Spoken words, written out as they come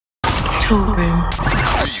Toolroom.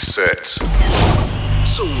 Reset.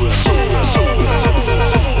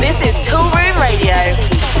 This is Toolroom Radio.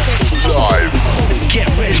 Live. Get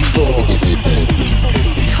ready for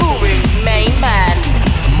Toolroom's main man,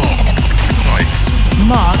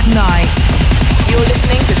 Mark Knight. You're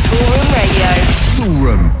listening to Toolroom Radio.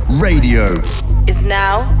 Toolroom Radio Is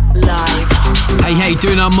now live. Hey,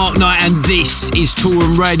 doing our Mark Knight, and this is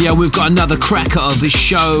Toolroom Radio. We've got another cracker of a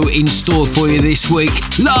show in store for you this week.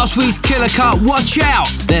 Last week's killer cut, watch out!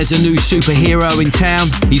 There's a new superhero in town.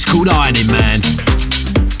 He's called Ironing Man.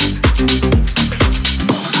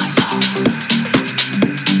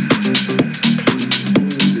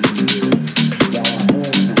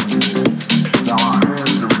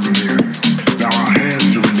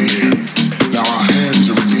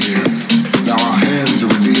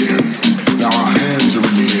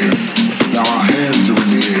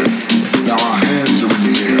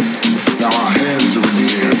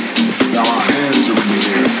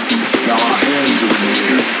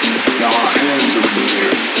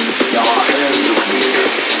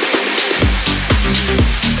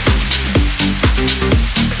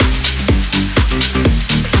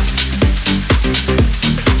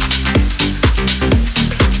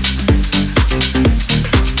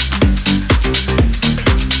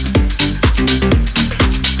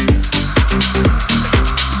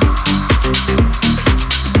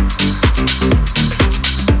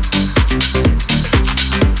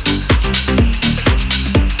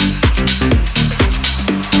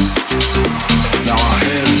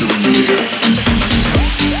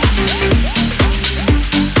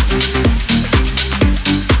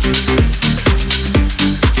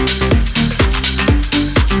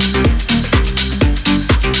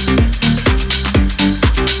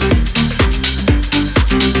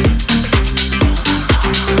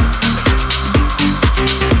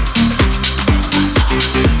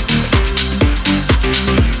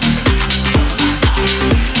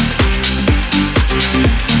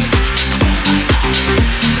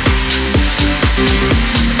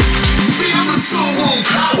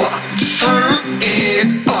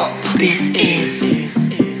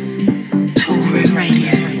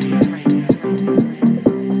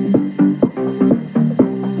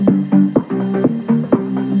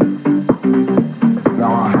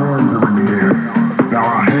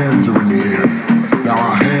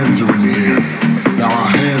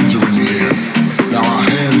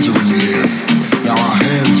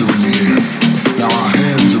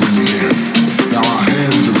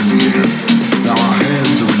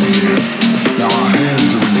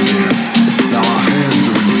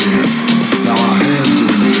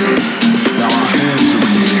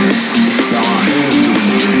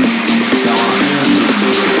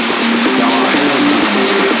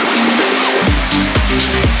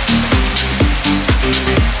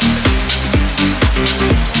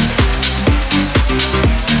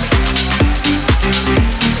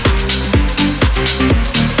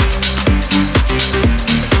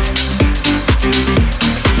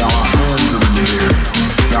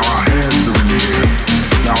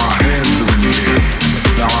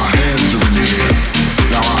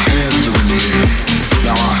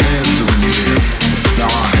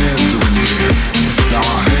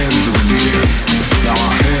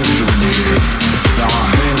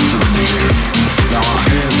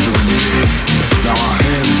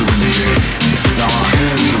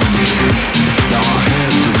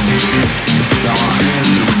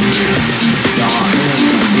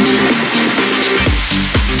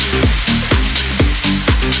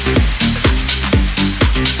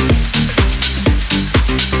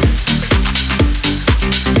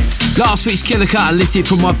 Last week's killer cut I lifted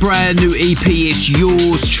from my brand new EP, It's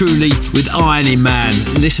Yours Truly with Ironing Man.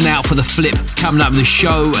 Listen out for the flip coming up in the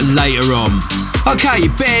show later on. Okay,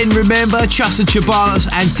 Ben, remember, Chustin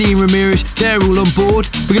Chabalas and Dean Ramirez, they're all on board.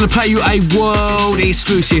 We're going to play you a world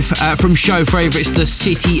exclusive from show favourites, the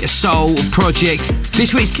City Soul Project.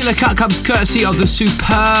 This week's killer cut comes courtesy of the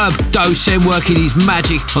superb Dosen working his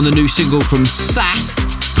magic on the new single from Sass.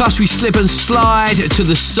 Plus we slip and slide to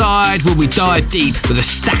the side when we dive deep with a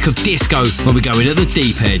stack of disco when we go in at the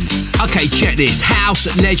deep end. Okay, check this. House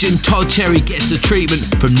legend Todd Terry gets the treatment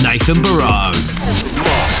from Nathan Barone.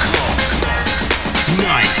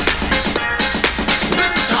 Night.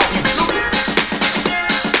 This is how we do it.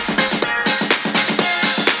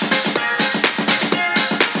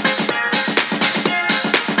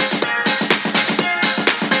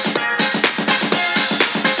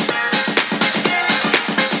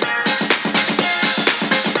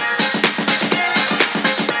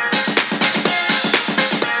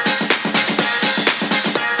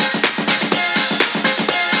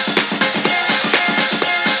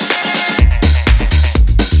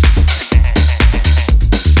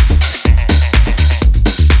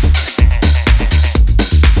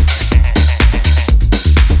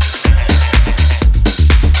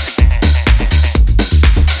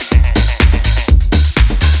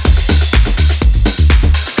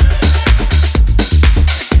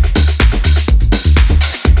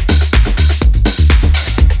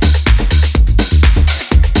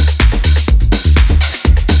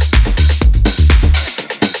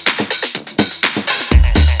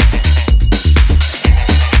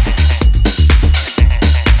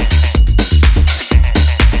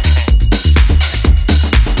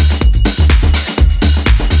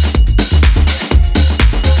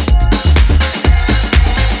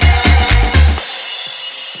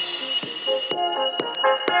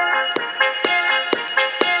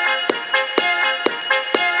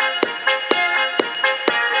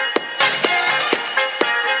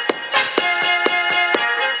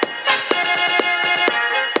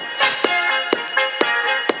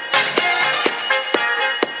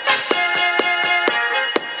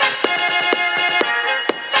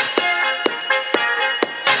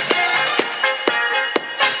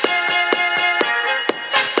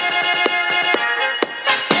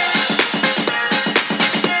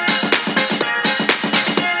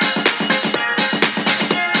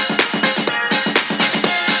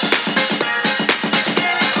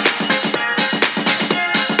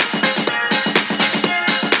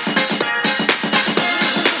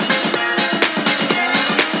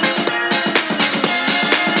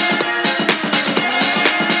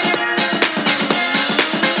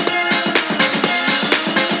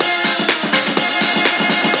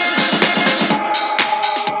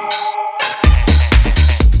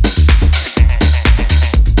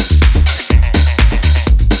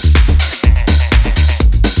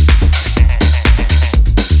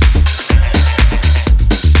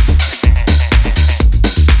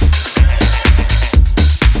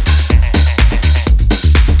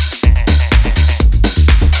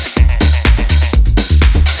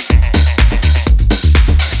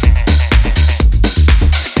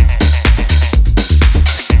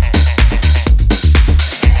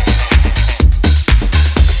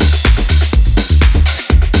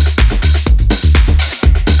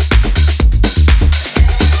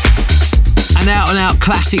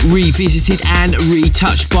 classic revisited and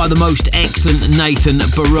retouched by the most excellent Nathan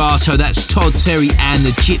Barato. That's Todd Terry and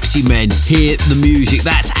the Gypsy Men. Hear the music.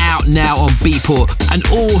 That's out now on Beatport. An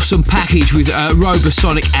awesome package with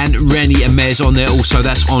Robosonic and Rennie Amez on there also.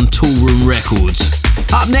 That's on Toolroom Records.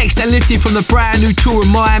 Up next and lifted from the brand new Tour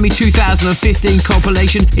in Miami 2015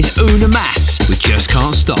 compilation is Una Mas with Just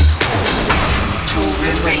Can't Stop.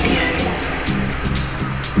 Toolroom Radio.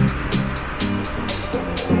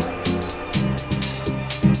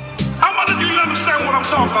 How much do you understand what I'm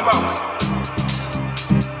talking about?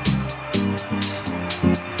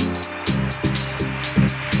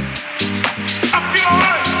 I feel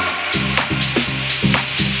alright.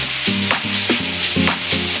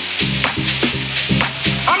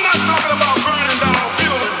 I'm not talking about burning down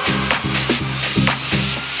buildings.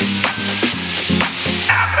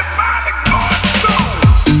 Everybody going go.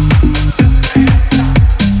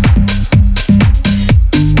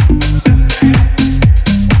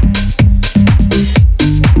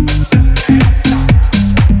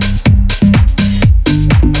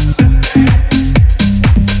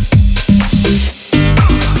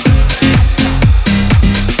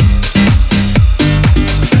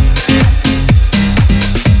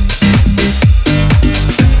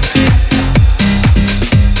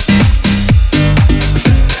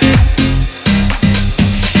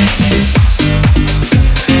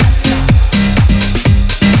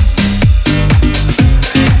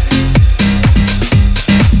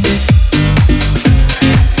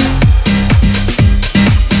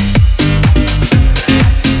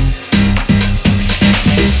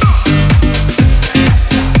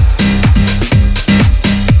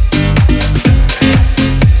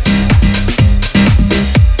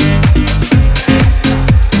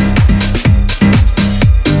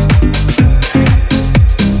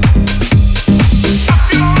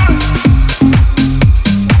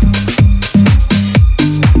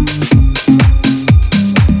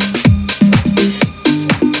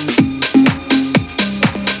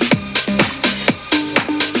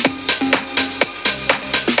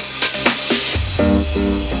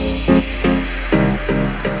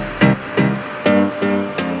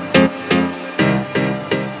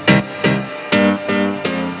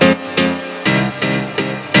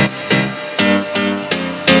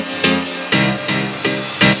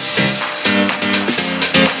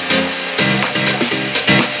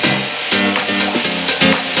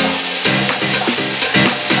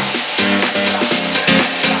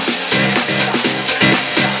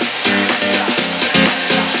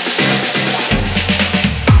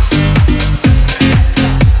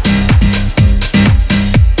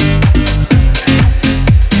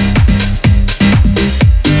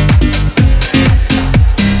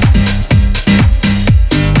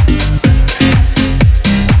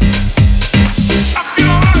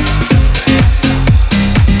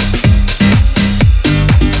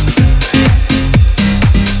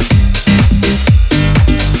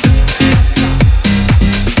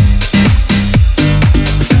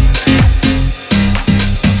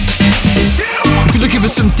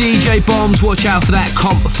 Bombs, watch out for that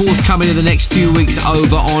comp forthcoming in the next few weeks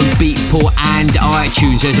over on Beatport and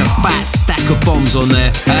iTunes. There's a fat stack of bombs on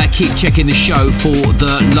there. Keep checking the show for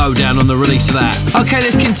the lowdown on the release of that. Okay,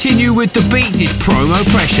 let's continue with the beats. It's Promo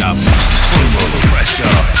Pressure. Promo Pressure.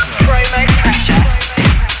 Promo Pressure.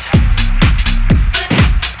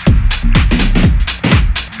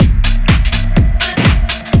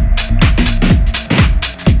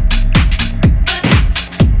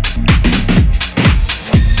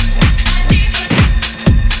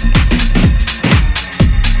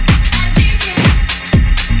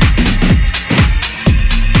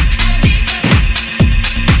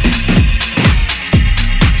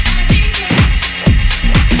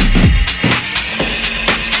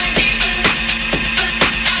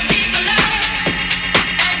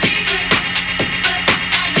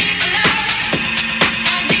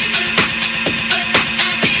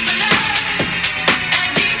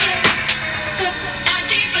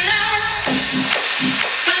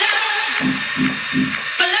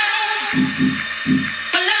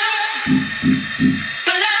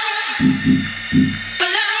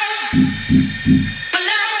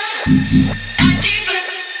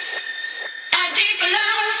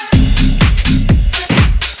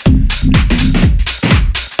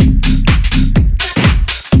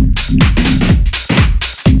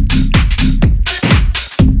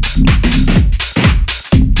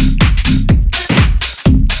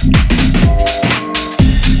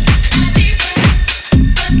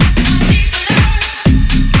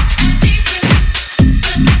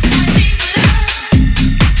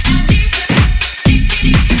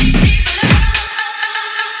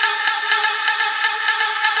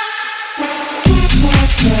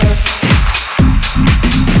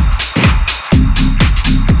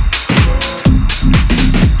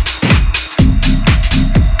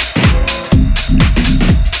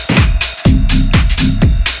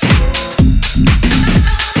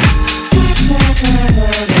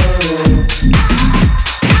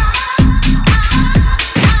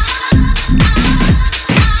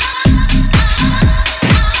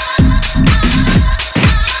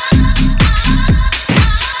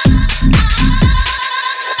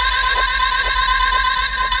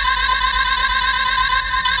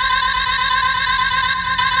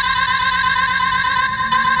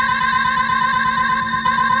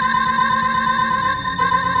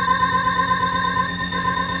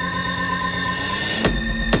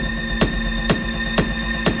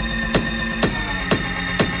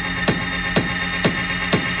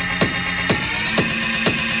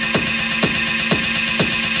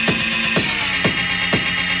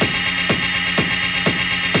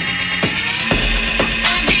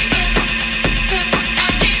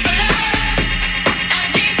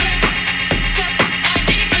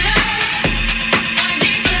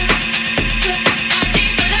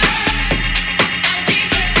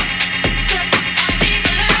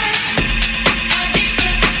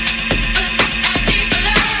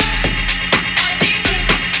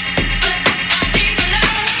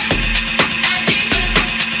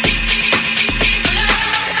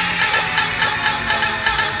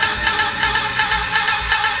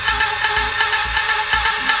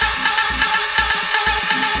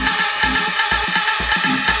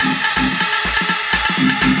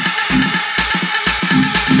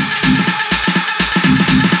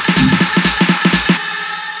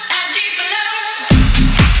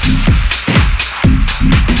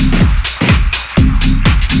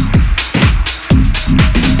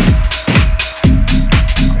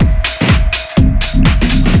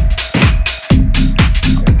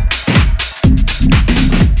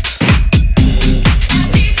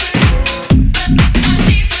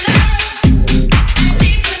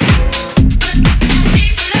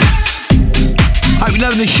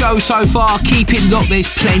 so far. Keep it locked,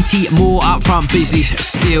 there's plenty more upfront business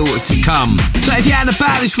still to come. So if you're out and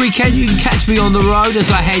about this weekend, you can catch me on the road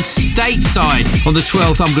as I head stateside. On the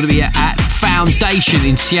 12th, I'm going to be at Foundation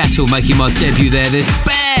in Seattle, making my debut there. There's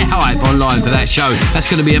bare hype online for that show. That's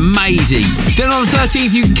going to be amazing. Then on the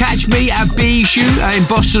 13th, you can catch me at Bijou in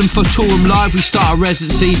Boston for Toolroom Live. We start a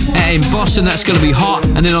residency in Boston. That's going to be hot.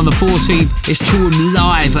 And then on the 14th, it's Toolroom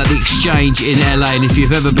Live at the Exchange in LA. And if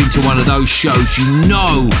you've ever been to one of those shows, you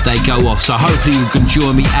know they go off. So hopefully you can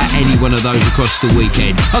join me at any one of those across the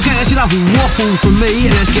weekend. Okay, that's enough waffle from me.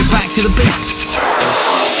 Let's get back to the beats.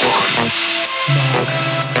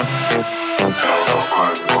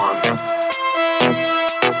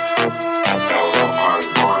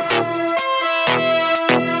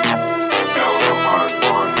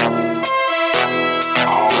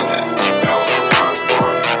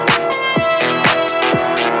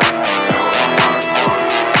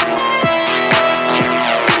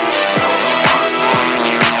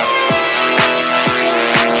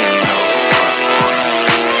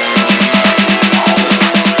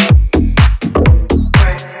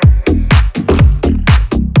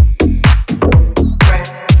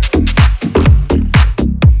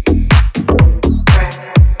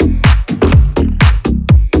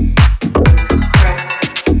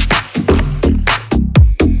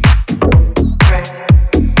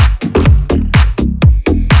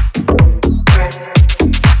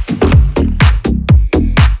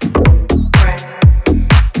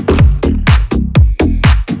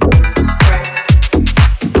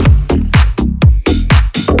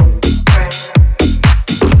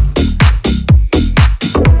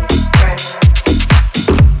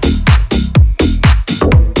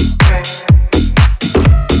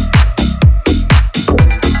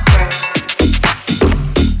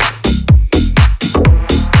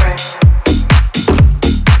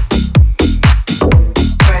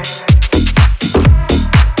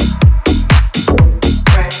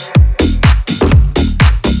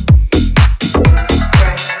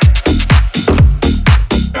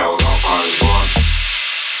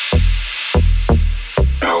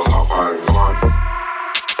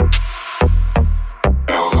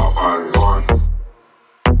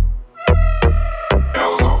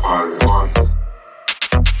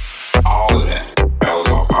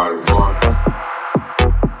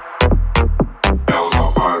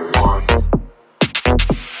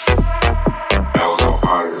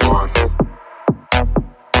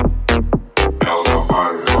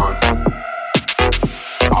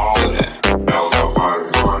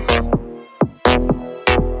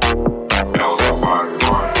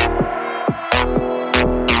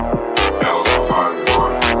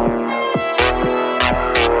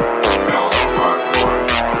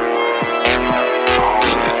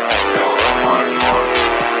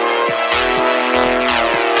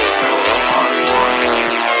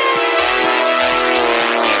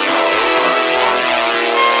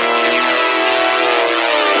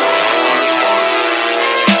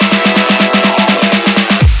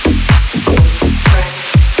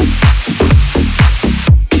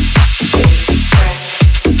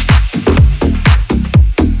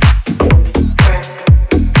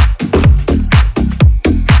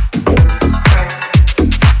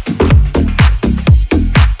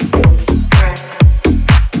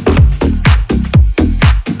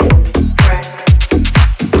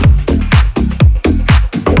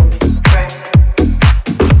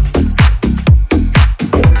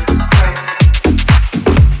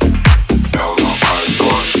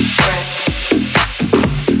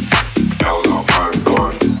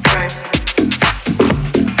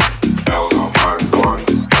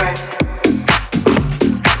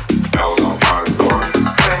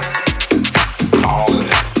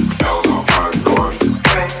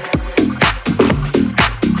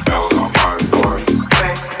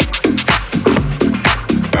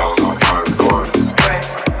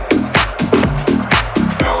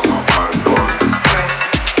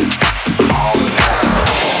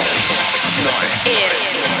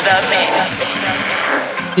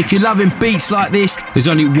 If you're loving beats like this, there's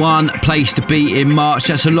only one place to be in March.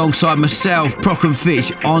 That's alongside myself, Proc and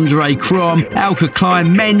Fitch, Andre Crom, Alka Klein,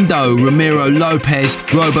 Mendo, Ramiro Lopez,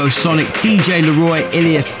 Robo Sonic, DJ Leroy,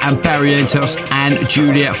 Ilias and Barrientos and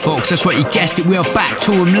Juliet Fox. That's right, you guessed it, we are back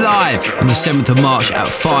to them live on the 7th of March at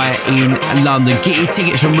Fire in London. Get your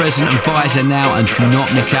tickets from Resident Advisor now and do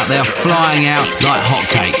not miss out. They are flying out like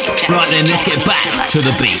hotcakes. Right then, let's get back to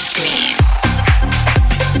the beats.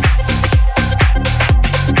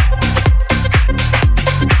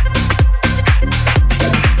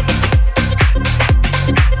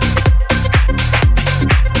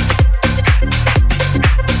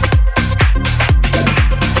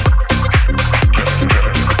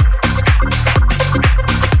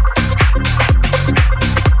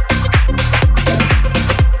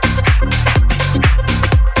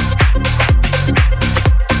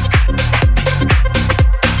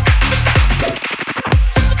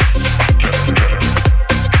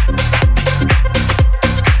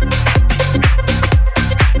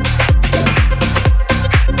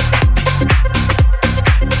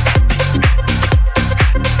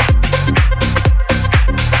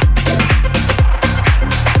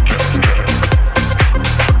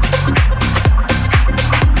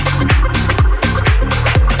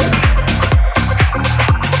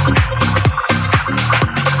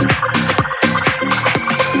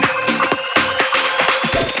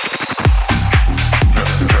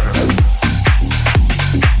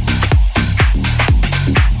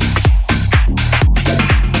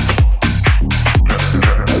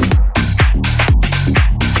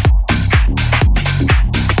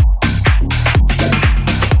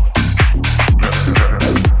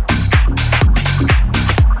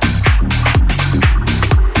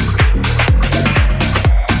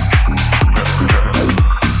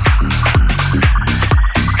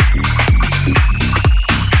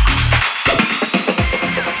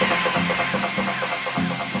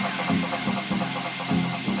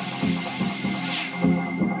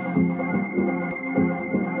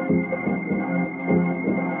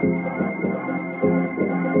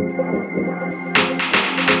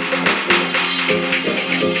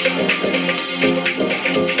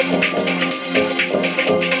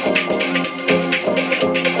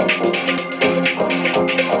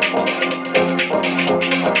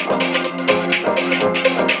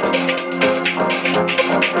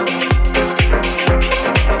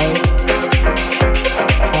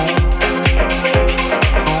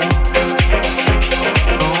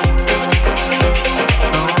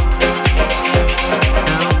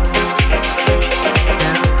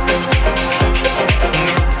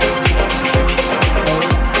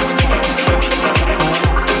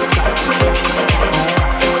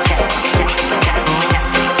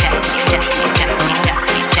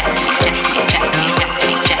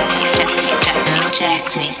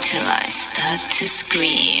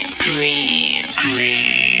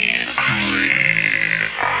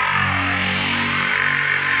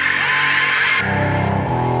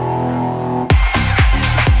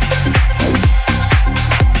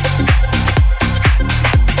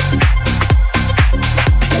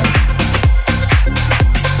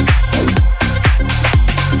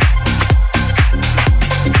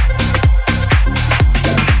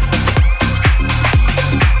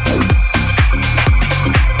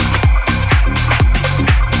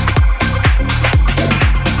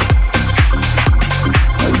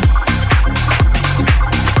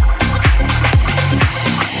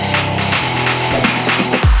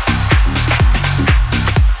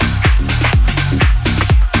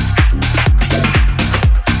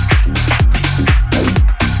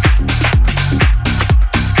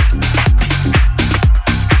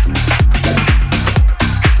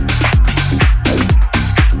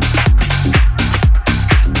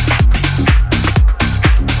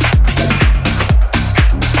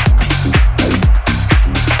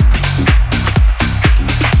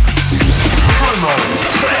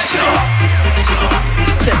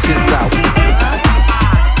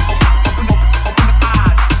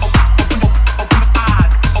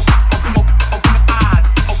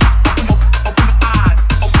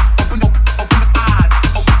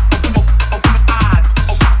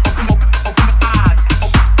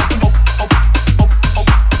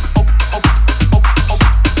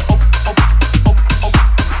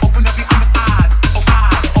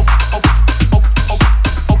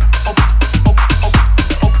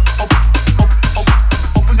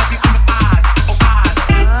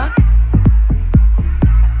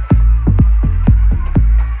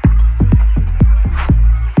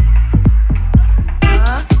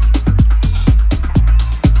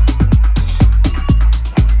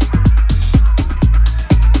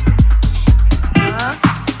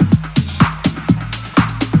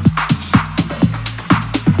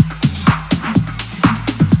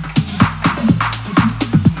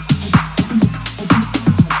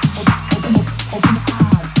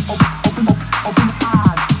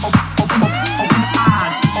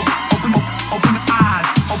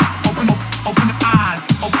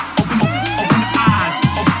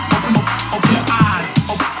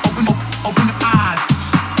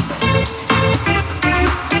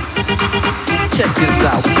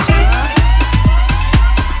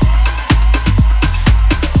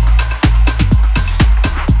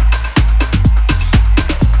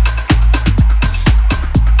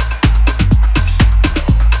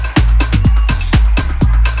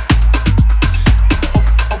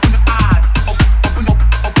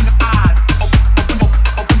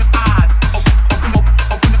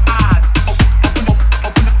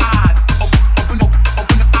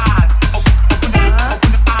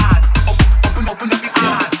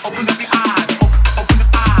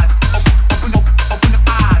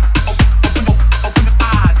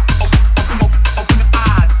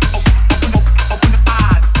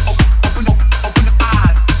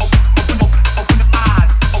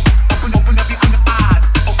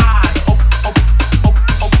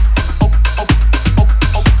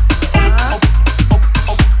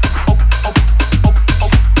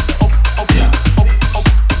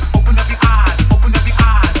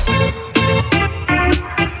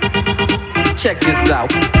 Check this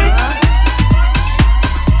out.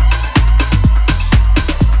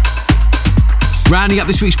 Rounding up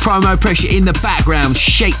this week's promo pressure in the background,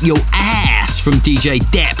 Shake Your Ass from DJ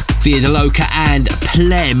Depp via the Loca and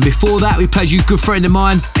Plem. Before that, we played you a good friend of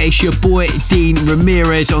mine. It's your boy Dean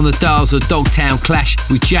Ramirez on the dials of Dogtown Clash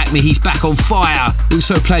with Jack Me. He's back on fire. We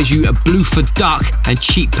also played you a Blue for Duck and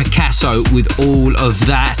Cheap Picasso with All of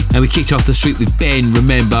That. And we kicked off the street with Ben.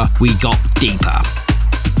 Remember, we got deeper.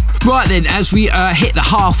 Right then, as we hit the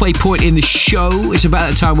halfway point in the show, it's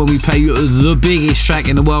about the time when we play you the biggest track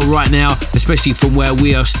in the world right now, especially from where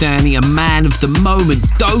we are standing. A man of the moment,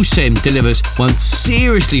 Dosem, delivers one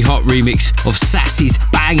seriously hot remix of Sassy's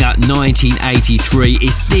banger 1983.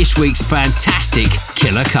 It's this week's fantastic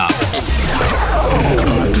Killer Cut.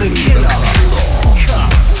 The Killer Cut.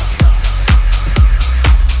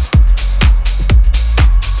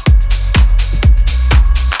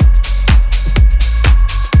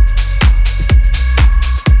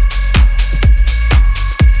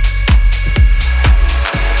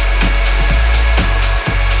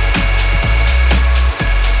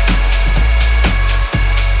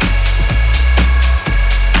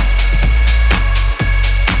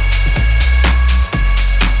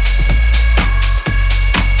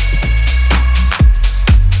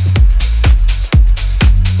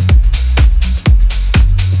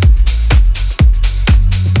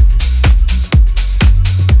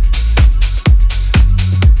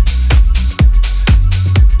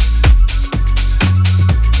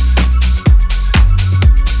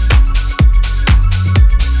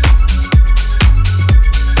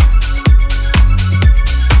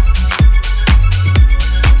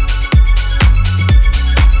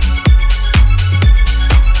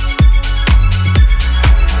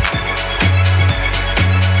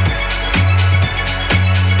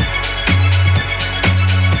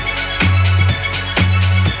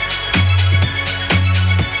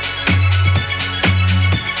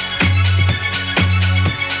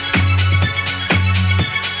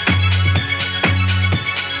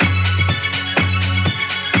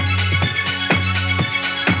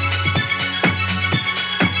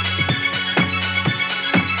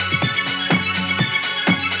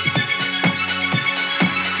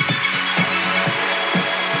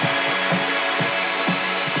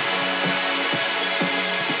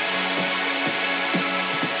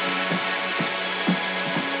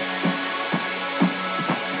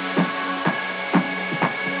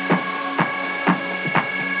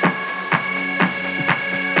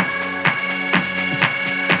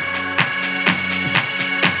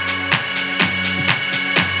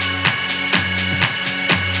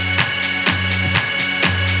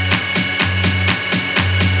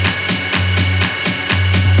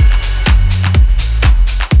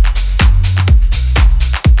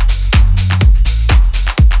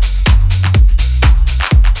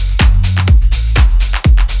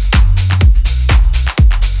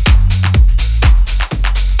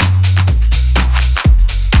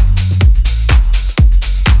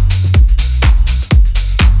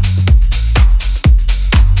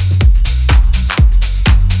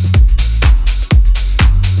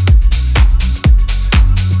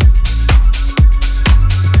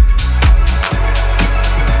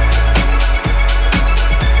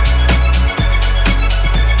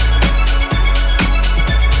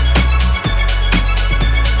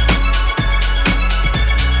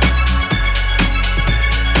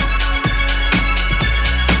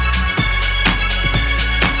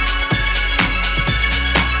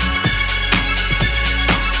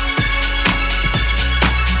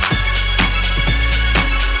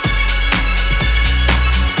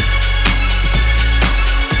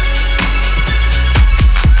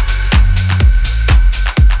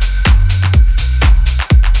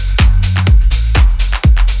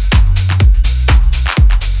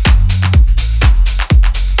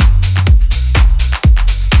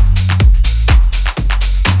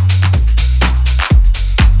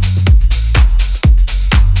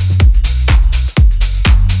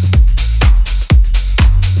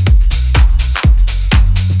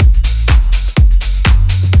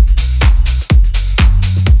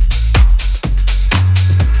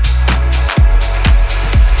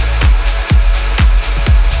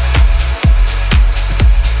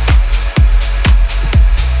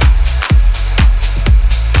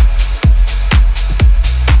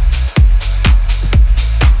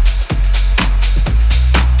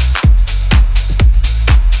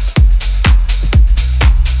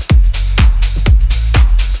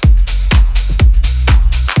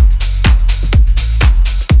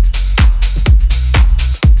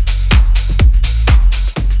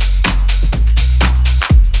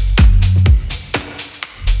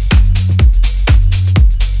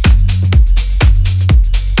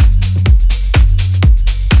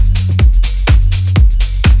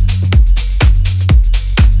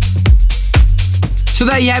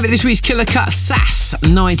 you have it, this week's Killer Cut Sass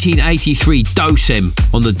 1983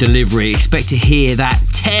 Dosem on the delivery. Expect to hear that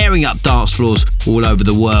tearing up dance floors all over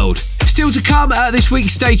the world. Still to come this week,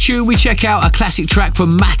 stay tuned. We check out a classic track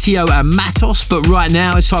from Matteo and Matos, but right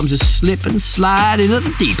now it's time to slip and slide into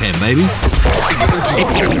the deep end, baby. In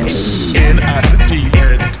at the deep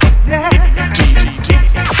end. Deep.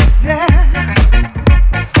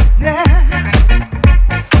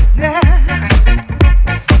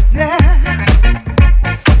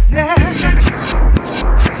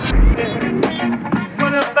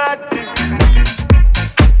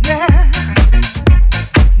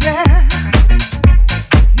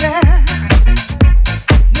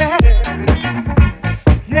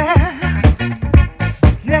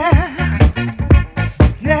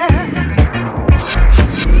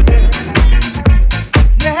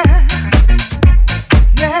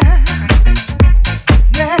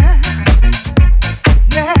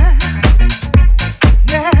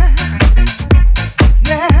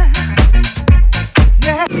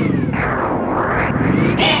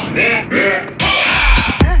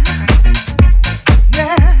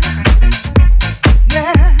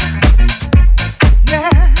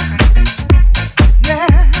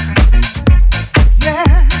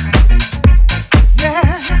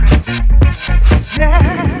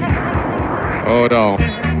 Hold on.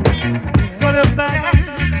 What about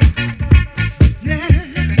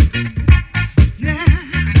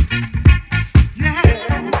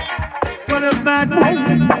what about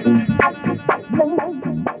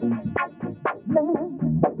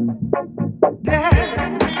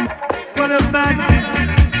what about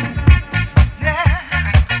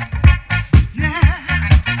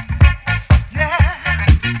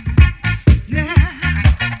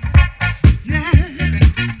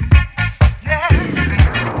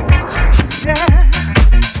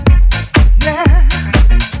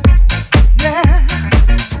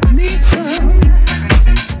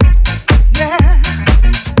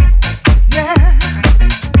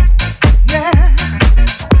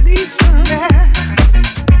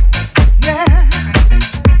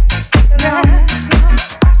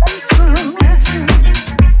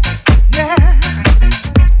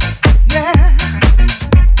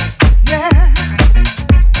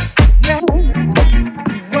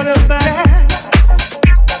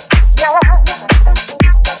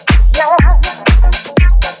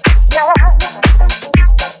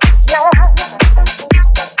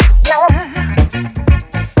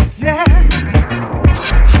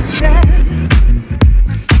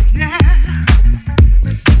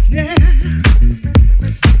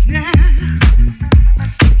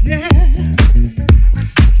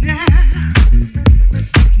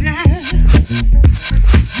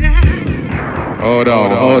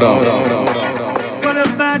Hold on. what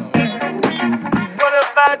about what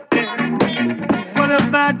about what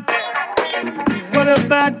about what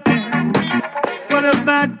about what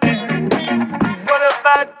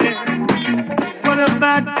about what about what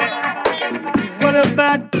about what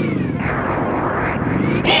about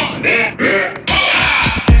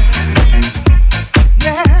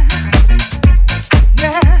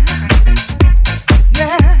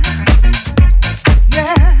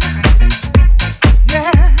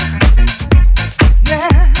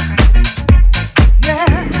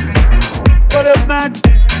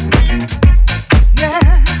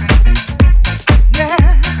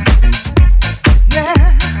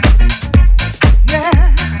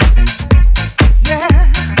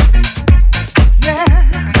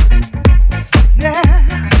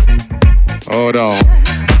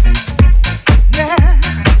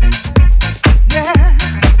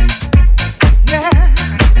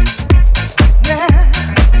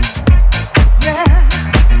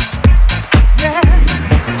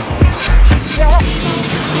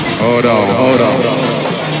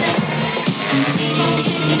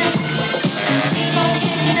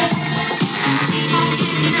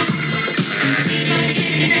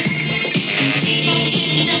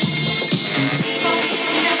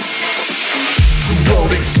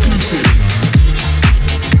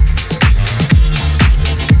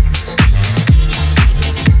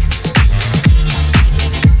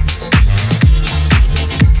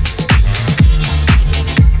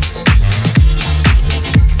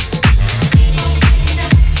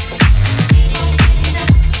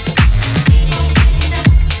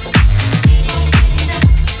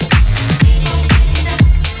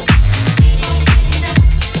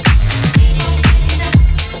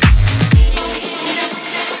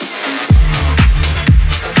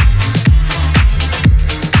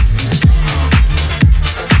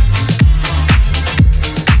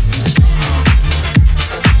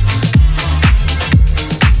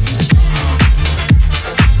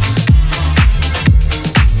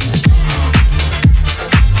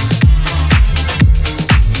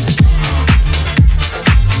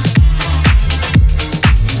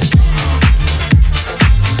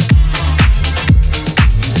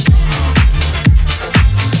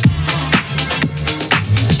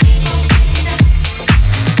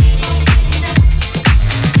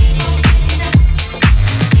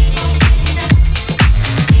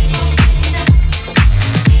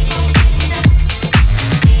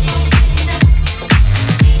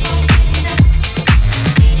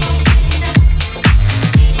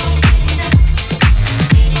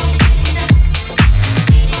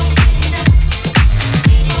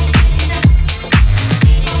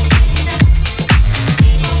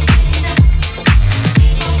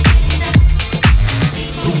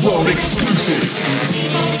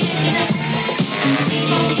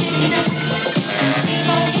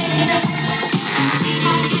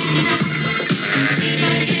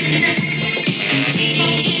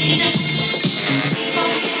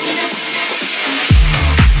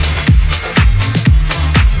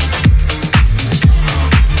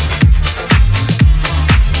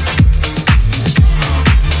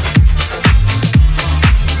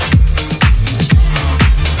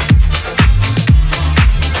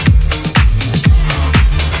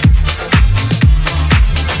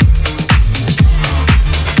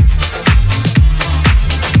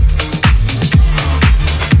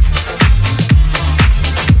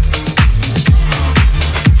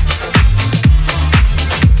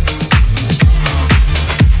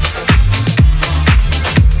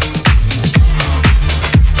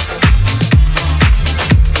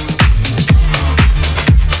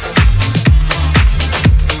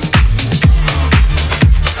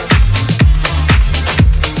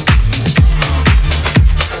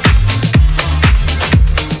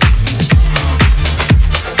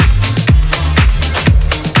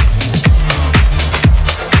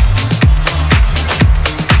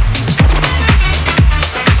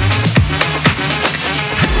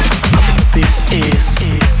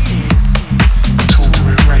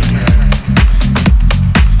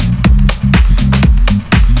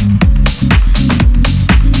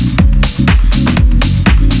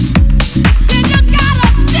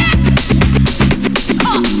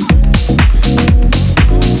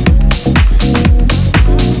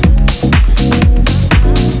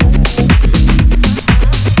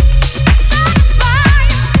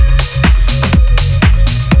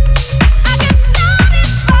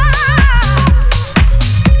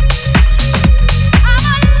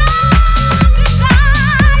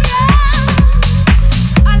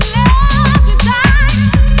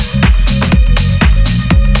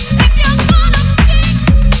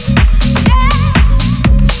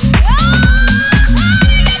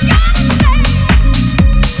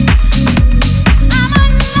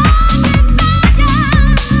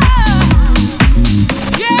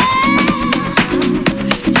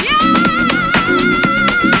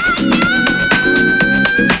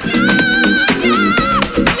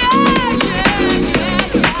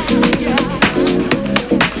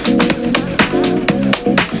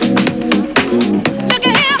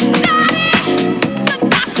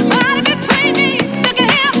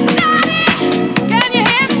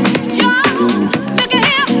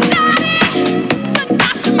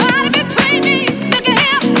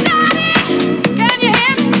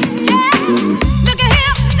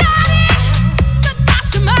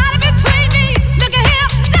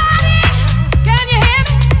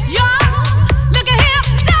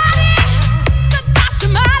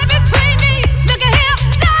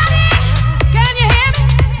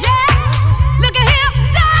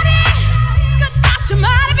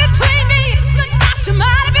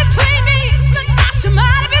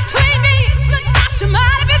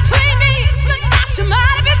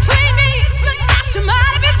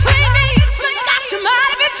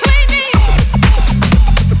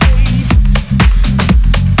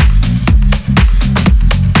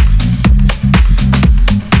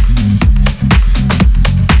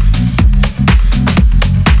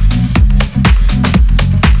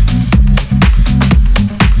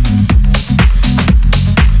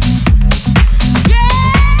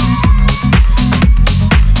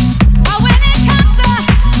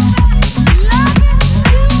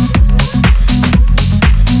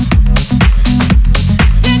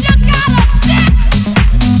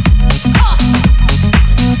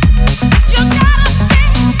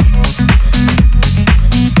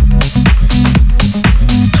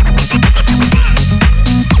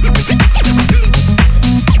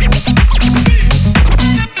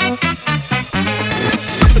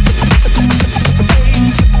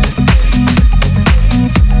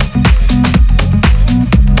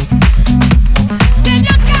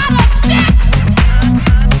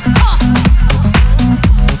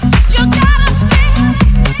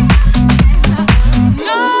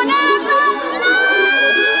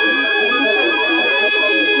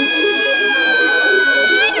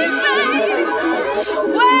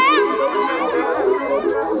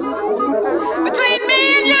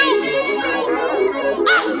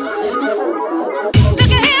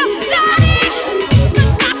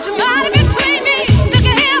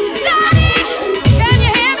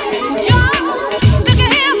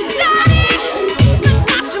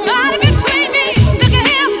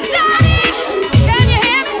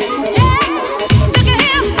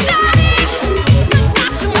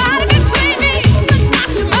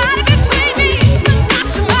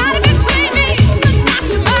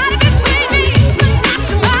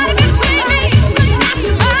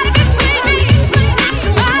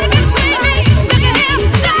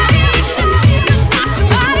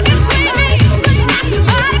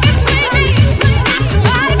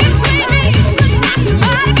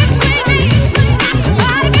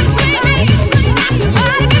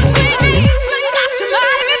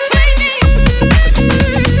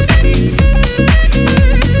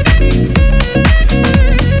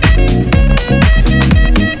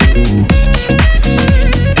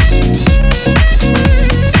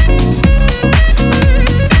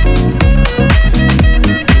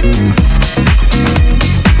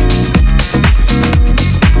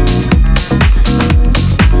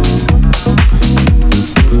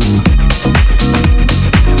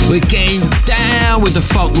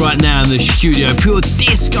right now in the studio. Pure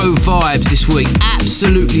disco vibes this week.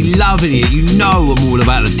 Absolutely loving it. You know I'm all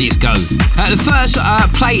about the disco. The first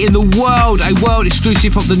plate in the world, a world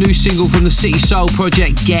exclusive of the new single from the City Soul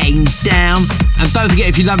project, Getting Down. And don't forget,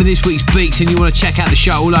 if you're loving this week's beats and you want to check out the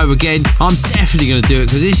show all over again, I'm definitely going to do it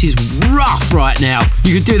because this is rough right now.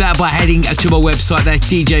 You can do that by heading to my website, that's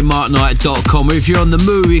djmarknight.com. Or if you're on the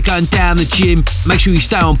move, you're going down the gym, make sure you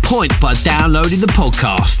stay on point by downloading the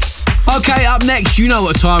podcast. Okay, up next, you know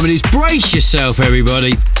what time it is. Brace yourself,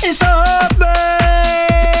 everybody. It's the Hot Mix!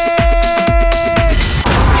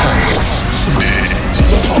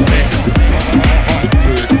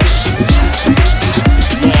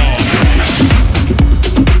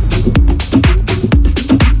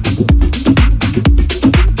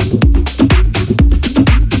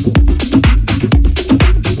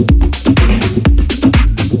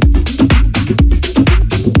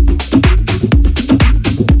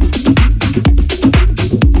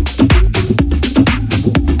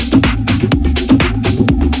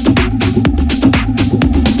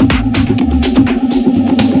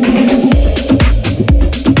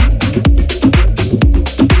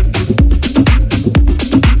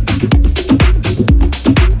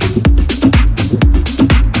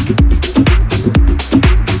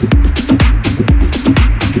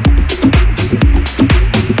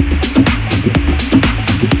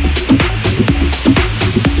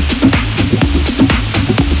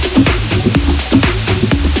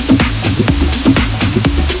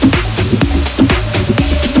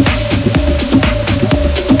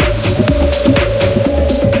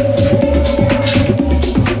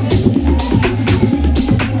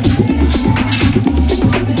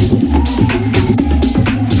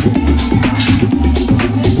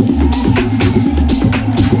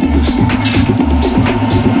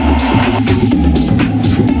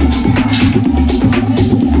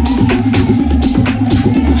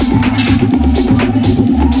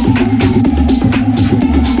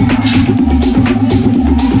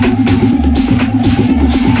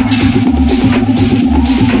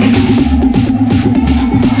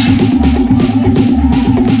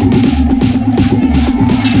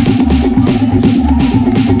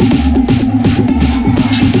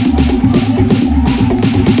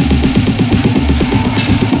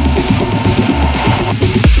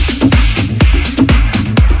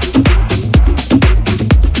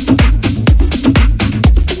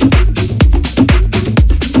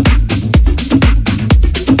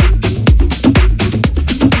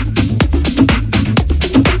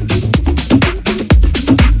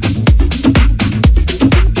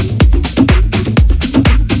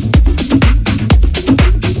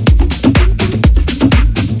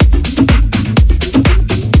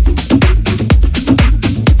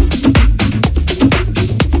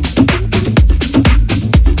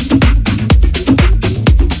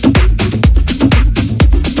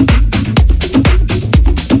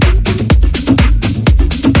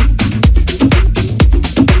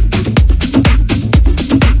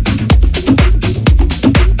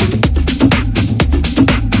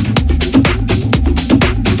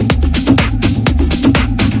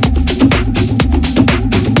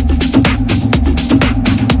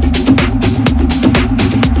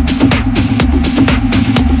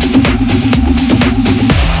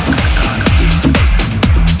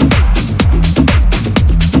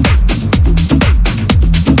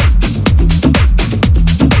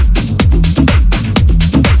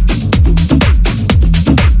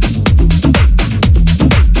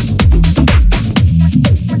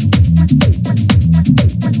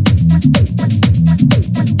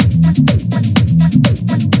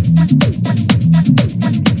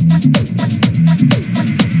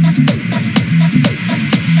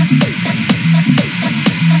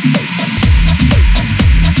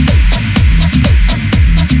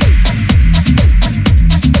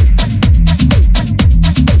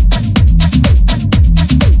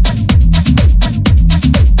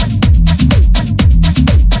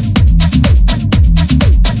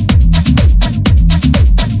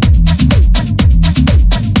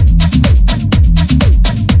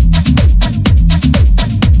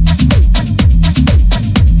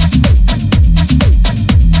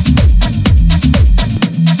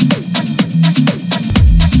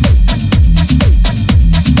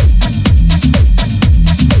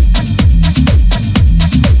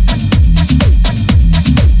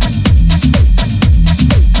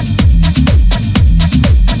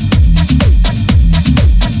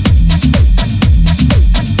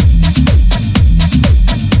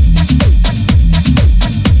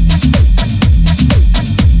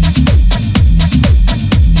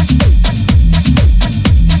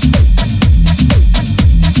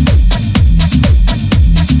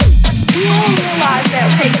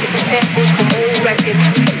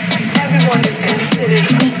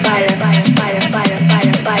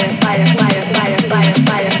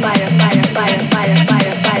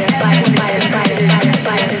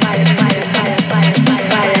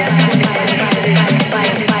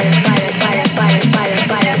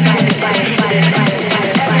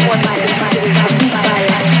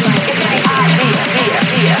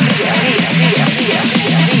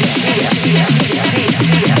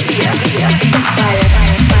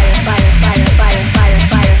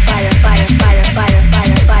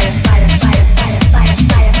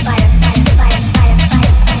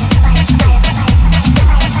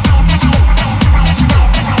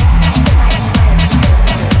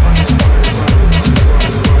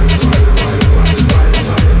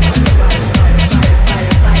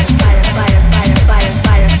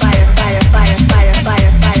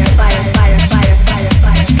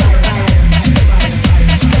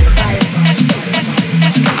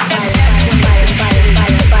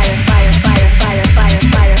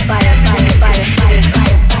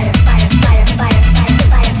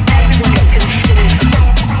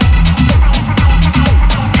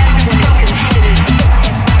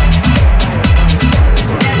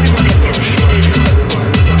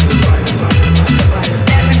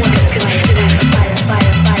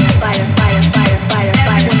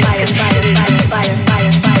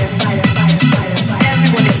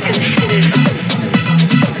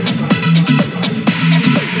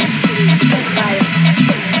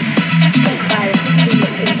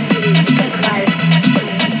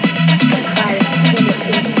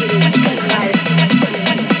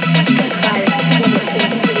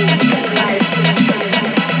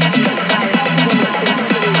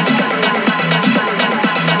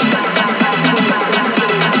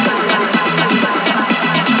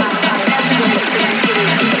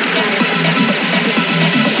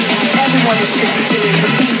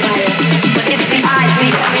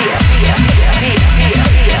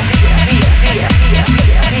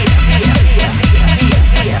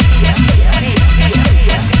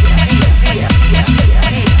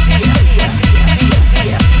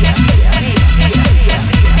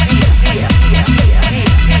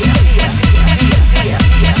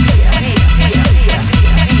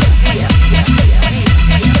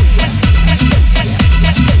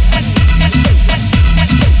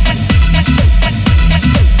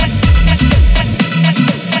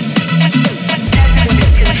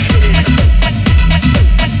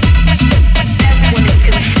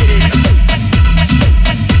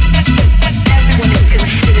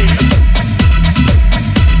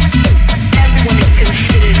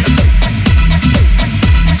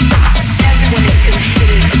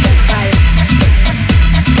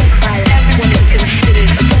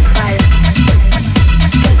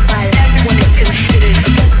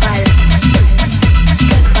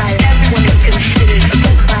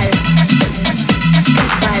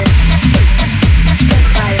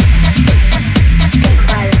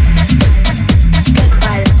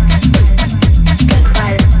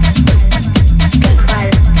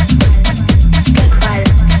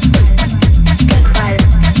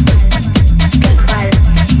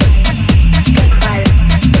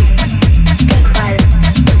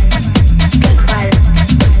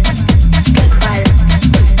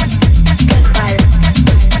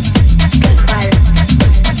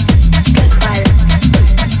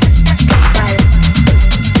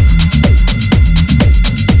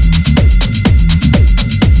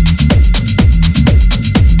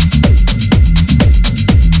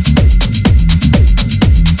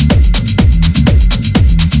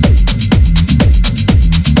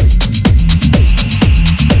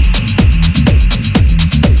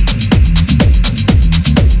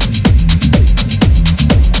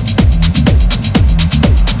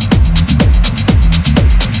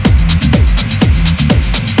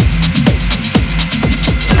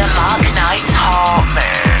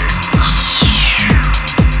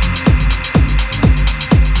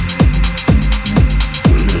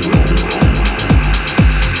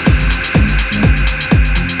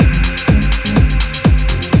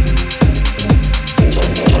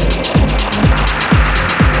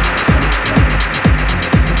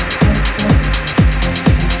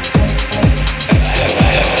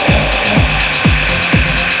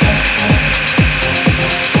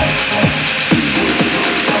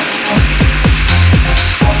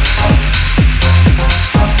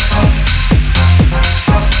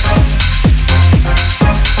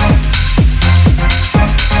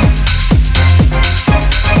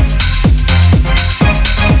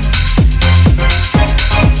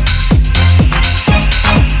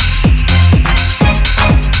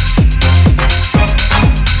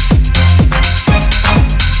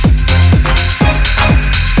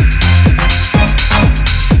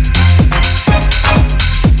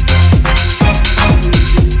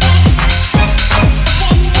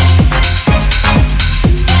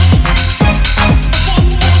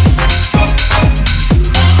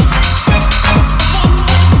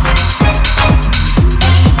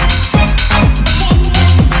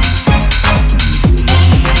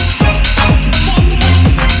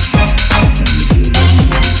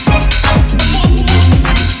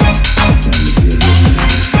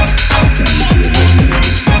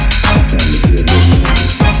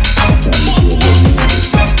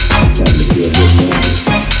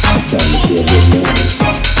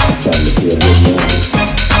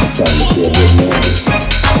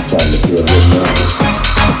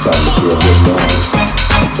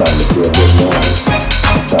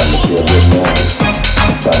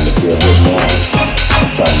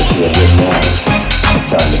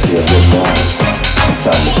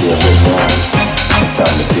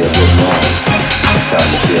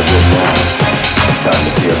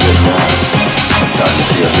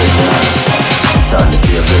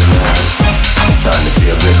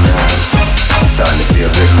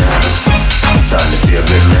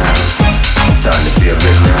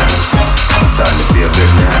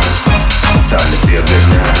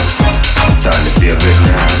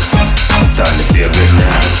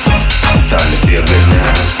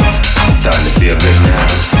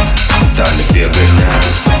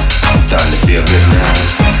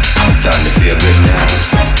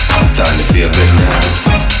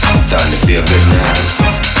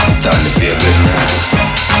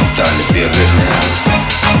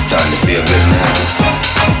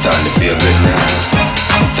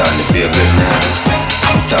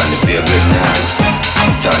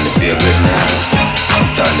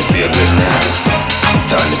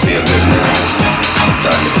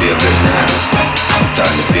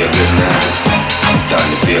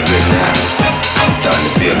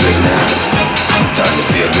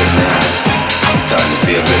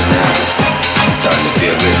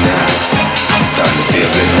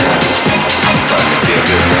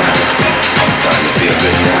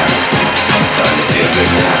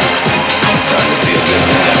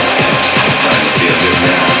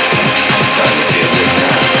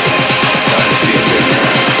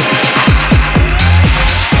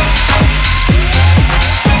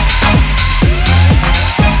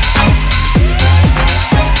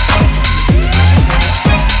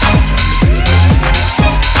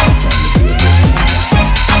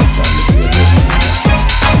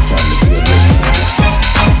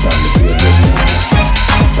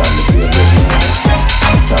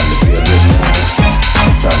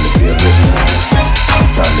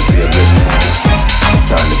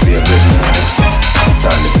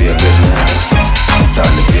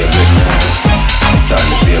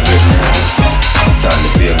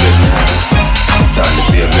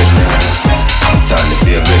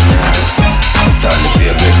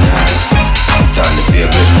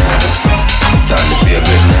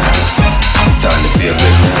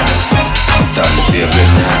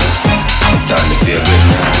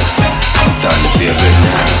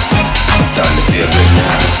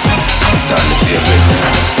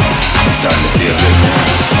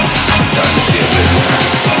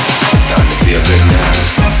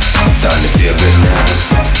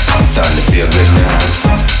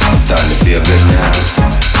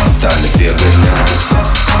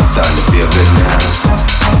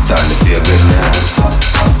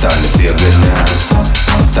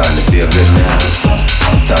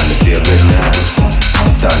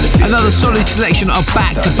 Selection of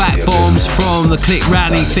back-to-back bombs from the click,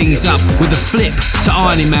 rounding things up with a flip to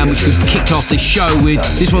Iron Man, which we kicked off the show with.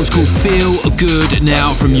 This one's called Feel Good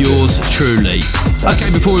Now from yours truly.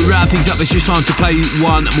 Okay, before we wrap things up, it's just time to play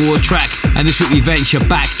one more track, and this week we venture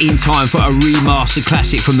back in time for a remastered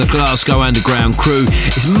classic from the Glasgow Underground crew.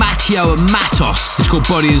 It's Matteo and Matos. It's called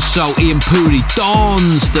Body and Soul. Ian Pooley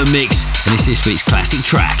dons the mix, and it's this week's classic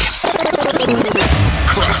track.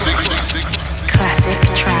 Classic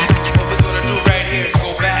track.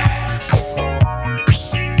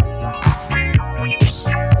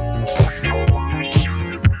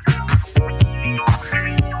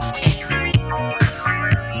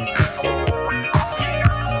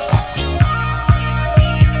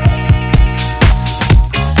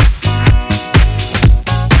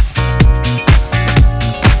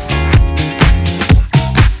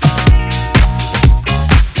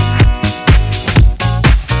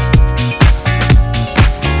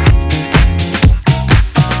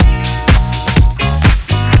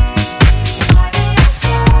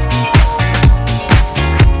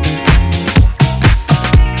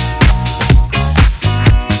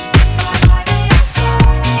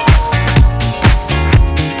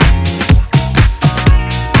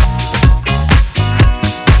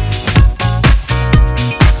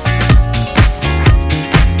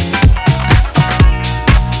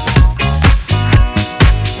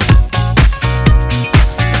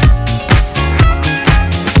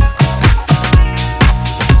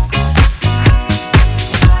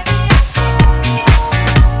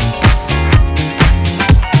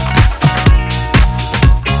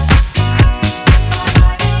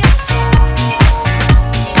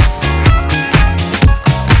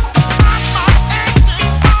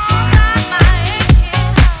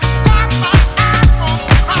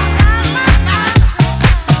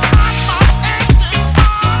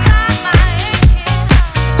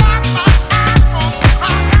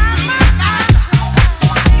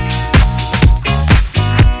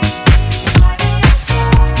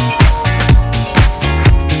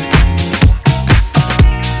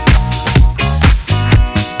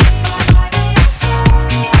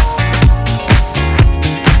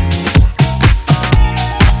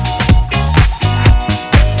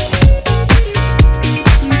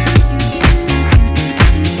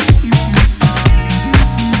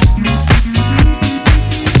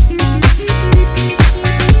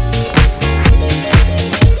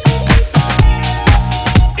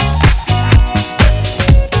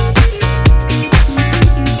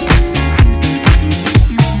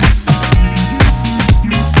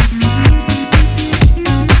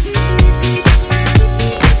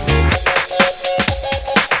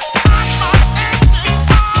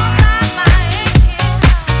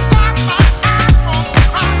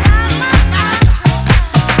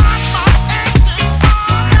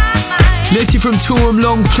 from Toolroom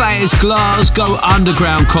Long Players Glasgow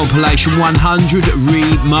Underground compilation, 100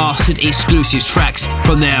 remastered exclusive tracks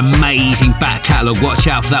from their amazing back catalogue. Watch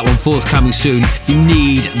out for that one, forthcoming soon. You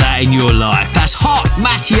need that in your life. That's Hot,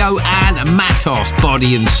 Matteo and Matos,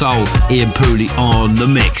 Body and Soul. Ian Pooley on the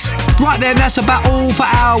mix. Right then, that's about all for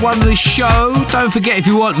hour one of the show. Don't forget, if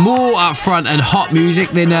you want more upfront and hot music,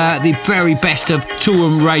 then the very best of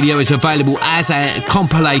Toolroom Radio is available as a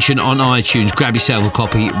compilation on iTunes. Grab yourself a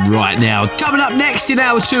copy right now. Coming up next in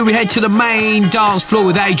hour two, we head to the main dance floor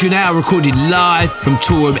with Adrian Hour, recorded live from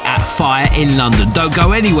Toolroom at Fire in London. Don't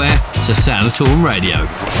go anywhere. It's the sound of Toolroom Radio.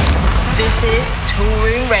 This is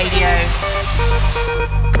Toolroom Radio.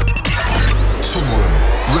 Toolroom